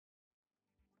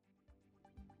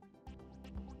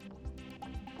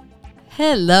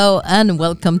Hello and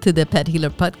welcome to the Pet Healer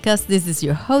Podcast. This is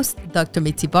your host, Dr.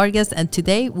 Mitzi Vargas, and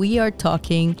today we are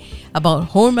talking about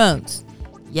hormones.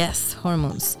 Yes,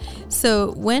 hormones.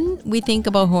 So when we think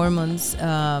about hormones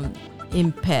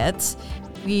in pets,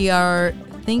 we are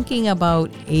thinking about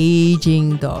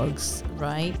aging dogs,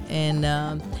 right? And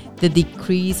the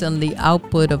decrease on the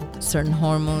output of certain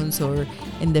hormones or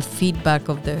in the feedback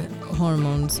of the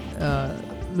hormones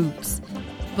loops.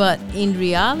 But in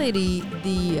reality,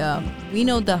 we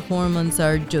know that hormones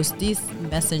are just these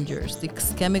messengers,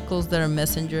 these chemicals that are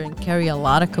messenger and carry a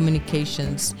lot of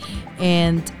communications.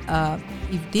 And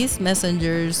if these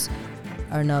messengers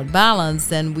are not balanced,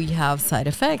 then we have side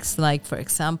effects. Like, for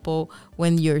example,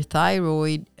 when your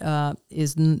thyroid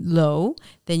is low,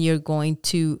 then you're going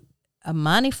to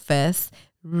manifest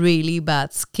really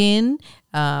bad skin,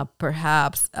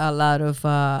 perhaps a lot of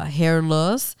hair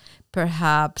loss,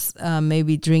 perhaps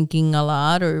maybe drinking a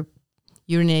lot or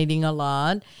urinating a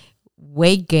lot,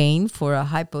 weight gain for a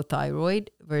hypothyroid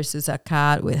versus a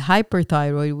cat with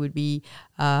hyperthyroid would be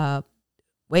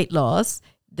weight loss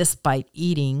despite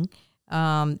eating.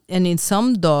 And in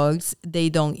some dogs, they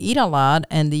don't eat a lot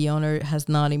and the owner has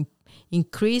not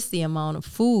increased the amount of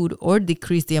food or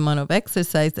decreased the amount of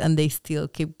exercise and they still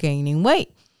keep gaining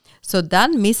weight. So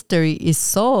that mystery is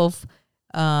solved.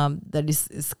 That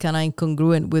is kind of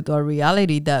incongruent with our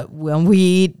reality that when we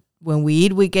eat,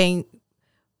 we gain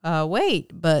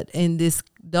weight. But in these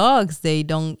dogs, they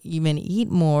don't even eat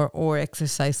more or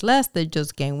exercise less. They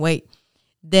just gain weight.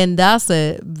 Then that's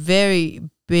a very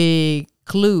big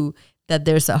clue that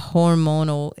there's a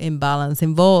hormonal imbalance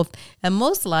involved. And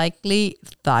most likely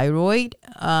thyroid,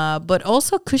 but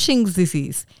also Cushing's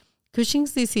disease.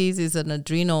 Cushing's disease is an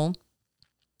adrenal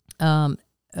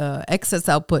excess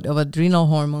output of adrenal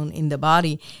hormone in the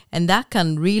body, and that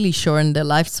can really shorten the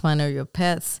lifespan of your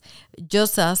pets,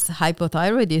 just as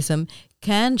hypothyroidism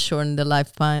can shorten the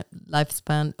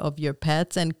lifespan of your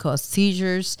pets and cause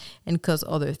seizures and cause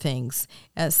other things.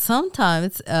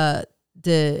 Sometimes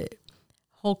the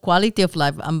whole quality of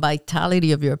life and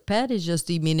vitality of your pet is just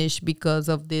diminished because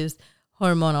of these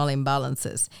hormonal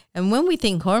imbalances. And when we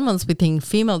think hormones, we think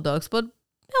female dogs, but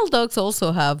male dogs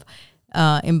also have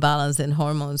imbalance in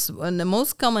hormones. And the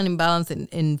most common imbalance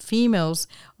in females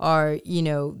are,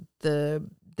 the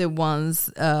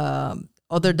ones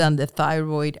other than the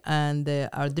thyroid and the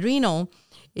adrenal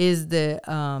is the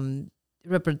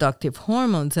reproductive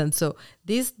hormones. And so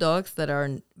these dogs that are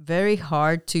very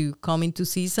hard to come into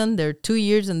season, they're 2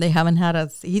 years and they haven't had a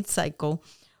heat cycle,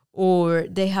 or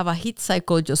they have a heat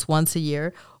cycle just once a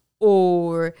year,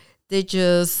 or they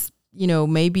just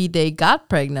maybe they got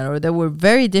pregnant or they were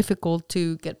very difficult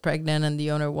to get pregnant and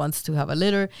the owner wants to have a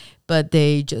litter, but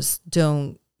they just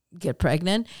don't get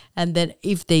pregnant. And then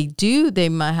if they do, they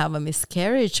might have a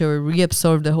miscarriage or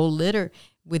reabsorb the whole litter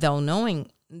without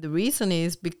knowing. The reason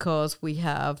is because we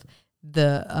have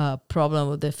the problem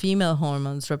of the female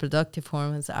hormones, reproductive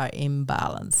hormones are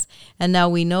imbalanced. And now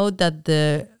we know that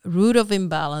the root of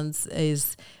imbalance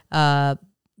is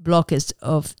blockage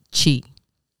of qi.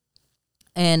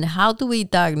 And how do we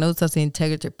diagnose as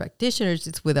integrative practitioners?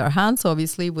 It's with our hands,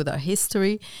 obviously, with our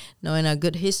history, knowing a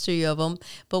good history of them.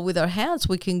 But with our hands,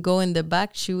 we can go in the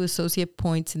back, choose associate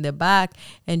points in the back,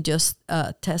 and just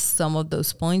test some of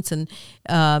those points. And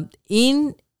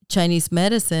in Chinese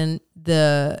medicine,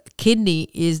 the kidney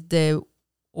is the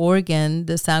organ,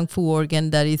 the Sangfu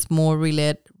organ, that is more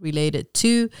related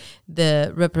to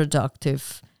the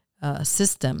reproductive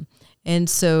system. And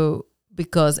so,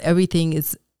 because everything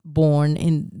is born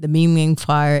in the Ming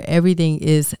fire, everything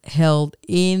is held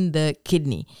in the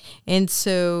kidney. And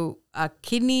so a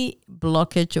kidney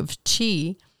blockage of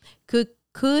qi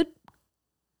could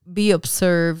be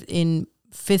observed in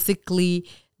physically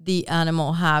the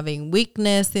animal having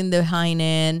weakness in the hind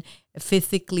end,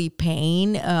 physically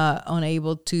pain,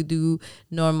 unable to do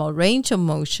normal range of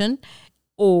motion,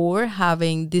 or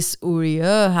having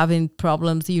dysuria, having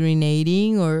problems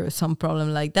urinating or some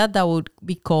problem like that. That would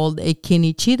be called a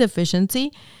kidney qi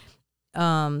deficiency.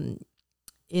 In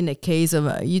the case of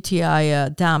a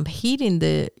UTI, damp heat in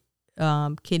the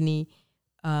kidney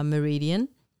meridian.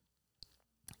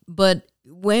 But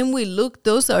when we look,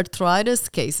 those arthritis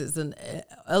cases and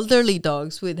elderly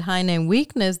dogs with hind end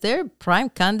weakness, they're prime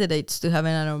candidates to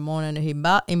having an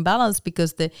hormonal imbalance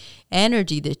because the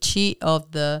energy, the qi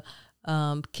of the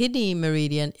kidney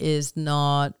meridian is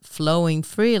not flowing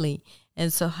freely.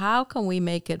 And so how can we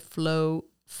make it flow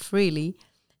freely?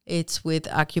 It's with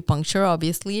acupuncture,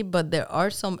 obviously, but there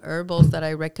are some herbals that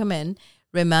I recommend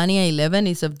Remania 11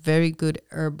 is a very good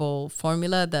herbal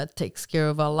formula that takes care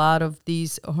of a lot of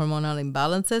these hormonal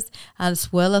imbalances,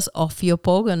 as well as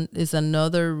Ophiopogon is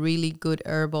another really good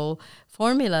herbal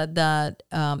formula that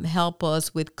help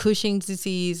us with Cushing's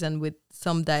disease and with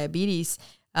some diabetes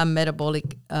and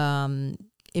metabolic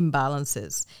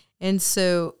imbalances. And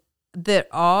so there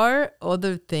are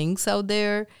other things out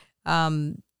there.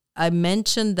 I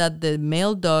mentioned that the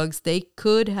male dogs, they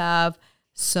could have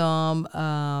some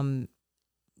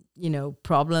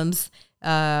problems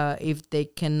if they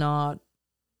cannot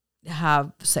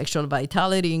have sexual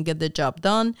vitality and get the job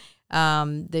done.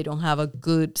 They don't have a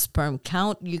good sperm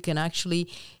count. You can actually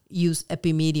use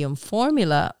Epimedium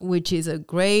formula, which is a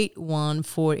great one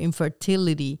for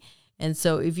infertility. And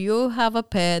so if you have a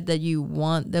pet that you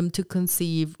want them to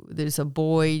conceive, there's a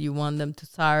boy, you want them to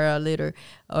sire a litter,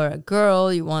 or a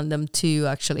girl, you want them to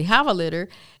actually have a litter,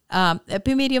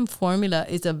 Epimedium formula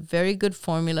is a very good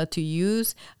formula to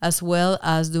use, as well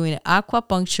as doing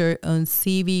acupuncture on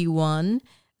CV1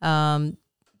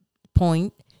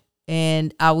 point.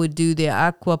 And I would do the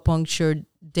acupuncture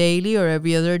daily or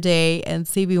every other day, and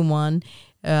CV1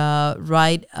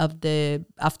 right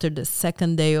after the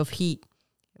second day of heat.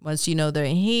 Once you know they're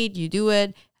in heat, you do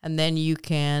it, and then you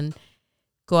can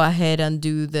go ahead and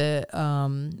do the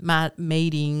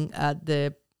mating at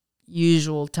the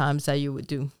usual times that you would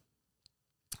do.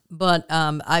 But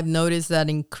I've noticed that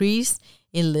increase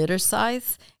in litter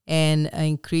size and an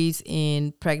increase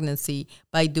in pregnancy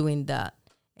by doing that.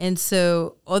 And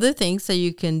so other things that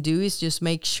you can do is just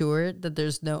make sure that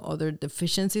there's no other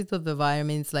deficiencies of the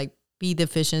vitamins, like B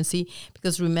deficiency,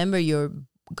 because remember, your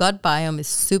gut biome is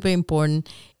super important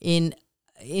in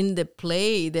the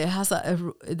play. There's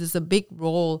a big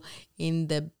role in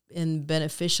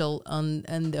beneficial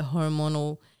and the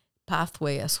hormonal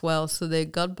pathway as well. So the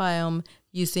gut biome,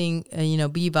 using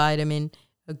B vitamin,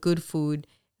 a good food.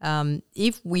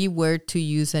 If we were to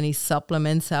use any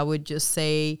supplements, I would just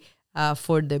say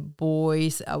for the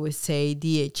boys, I would say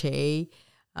DHA,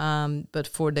 but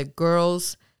for the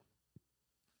girls,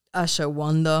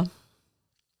 ashwagandha.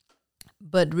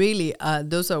 But really,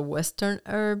 those are Western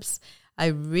herbs. I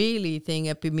really think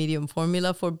Epimedium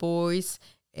formula for boys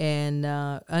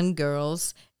and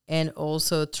girls, and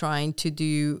also trying to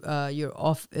do your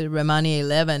Remania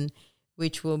 11,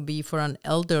 which will be for an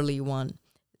elderly one.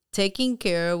 Taking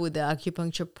care with the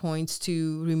acupuncture points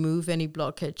to remove any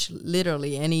blockage,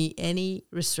 literally any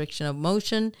restriction of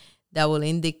motion that will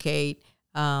indicate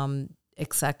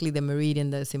exactly the meridian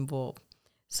that's involved.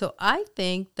 So I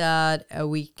think that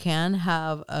we can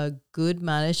have a good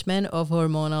management of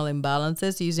hormonal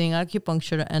imbalances using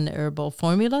acupuncture and herbal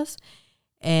formulas.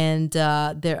 And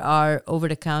there are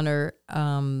over-the-counter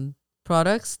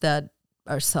products that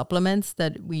are supplements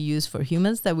that we use for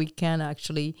humans that we can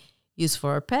actually use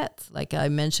for our pets. Like I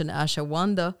mentioned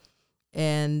ashwagandha,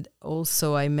 and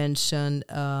also I mentioned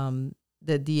the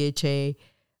DHA,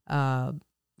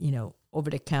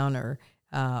 over-the-counter,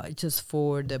 just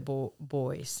for the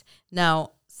boys.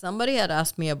 Now, somebody had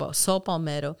asked me about saw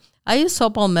palmetto. I use saw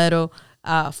palmetto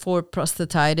for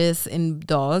prostatitis in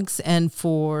dogs, and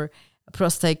for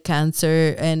prostate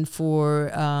cancer, and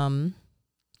for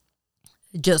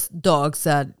just dogs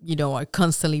that are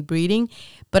constantly breeding.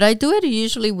 But I do it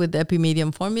usually with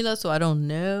Epimedium formula, so I don't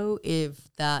know if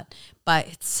that by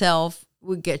itself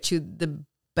would get you the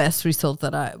best results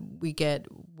that we get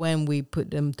when we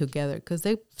put them together, because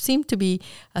they seem to be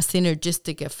a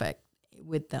synergistic effect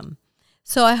with them.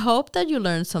 So I hope that you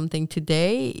learned something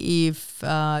today. If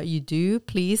you do,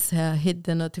 please hit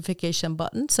the notification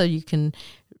button so you can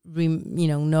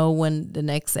know when the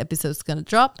next episode is going to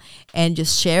drop, and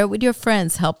just share it with your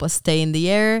friends. Help us stay in the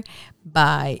air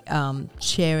by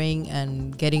sharing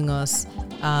and getting us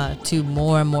to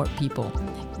more and more people.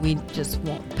 We just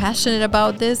want passionate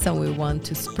about this, and we want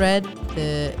to spread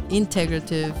the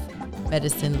integrative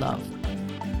medicine love.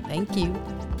 Thank you.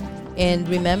 And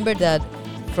remember that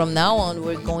from now on,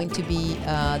 we're going to be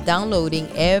downloading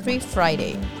every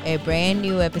Friday a brand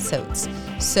new episodes.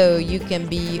 So you can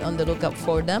be on the lookout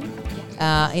for them.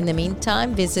 In the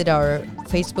meantime, visit our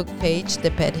Facebook page, the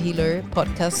Pet Healer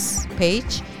Podcast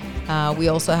page. We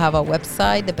also have a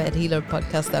website,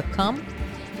 thepethealerpodcast.com.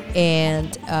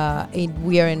 And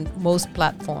we are in most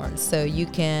platforms, so you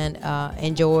can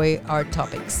enjoy our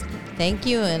topics. Thank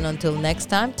you, and until next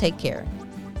time, take care.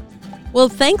 Well,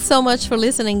 thanks so much for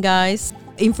listening, guys.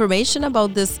 Information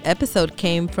about this episode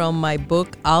came from my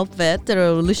book, AlpVet, The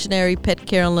Revolutionary Pet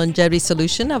Care and Longevity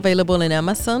Solution, available in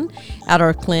Amazon, at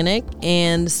our clinic,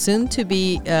 and soon to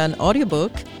be an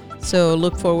audiobook. So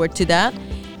look forward to that.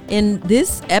 And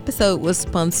this episode was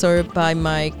sponsored by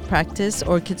my practice,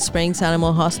 Orchid Springs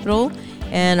Animal Hospital,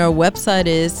 And our website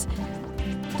is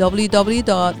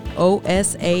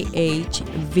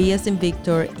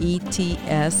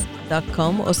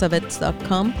www.osahvsinvictorets.com,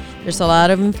 osavets.com. There's a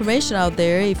lot of information out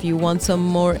there if you want some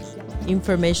more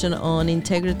information on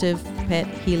integrative pet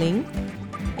healing.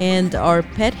 And our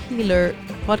Pet Healer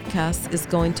podcast is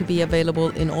going to be available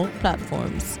in all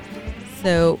platforms.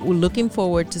 So we're looking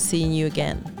forward to seeing you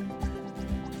again.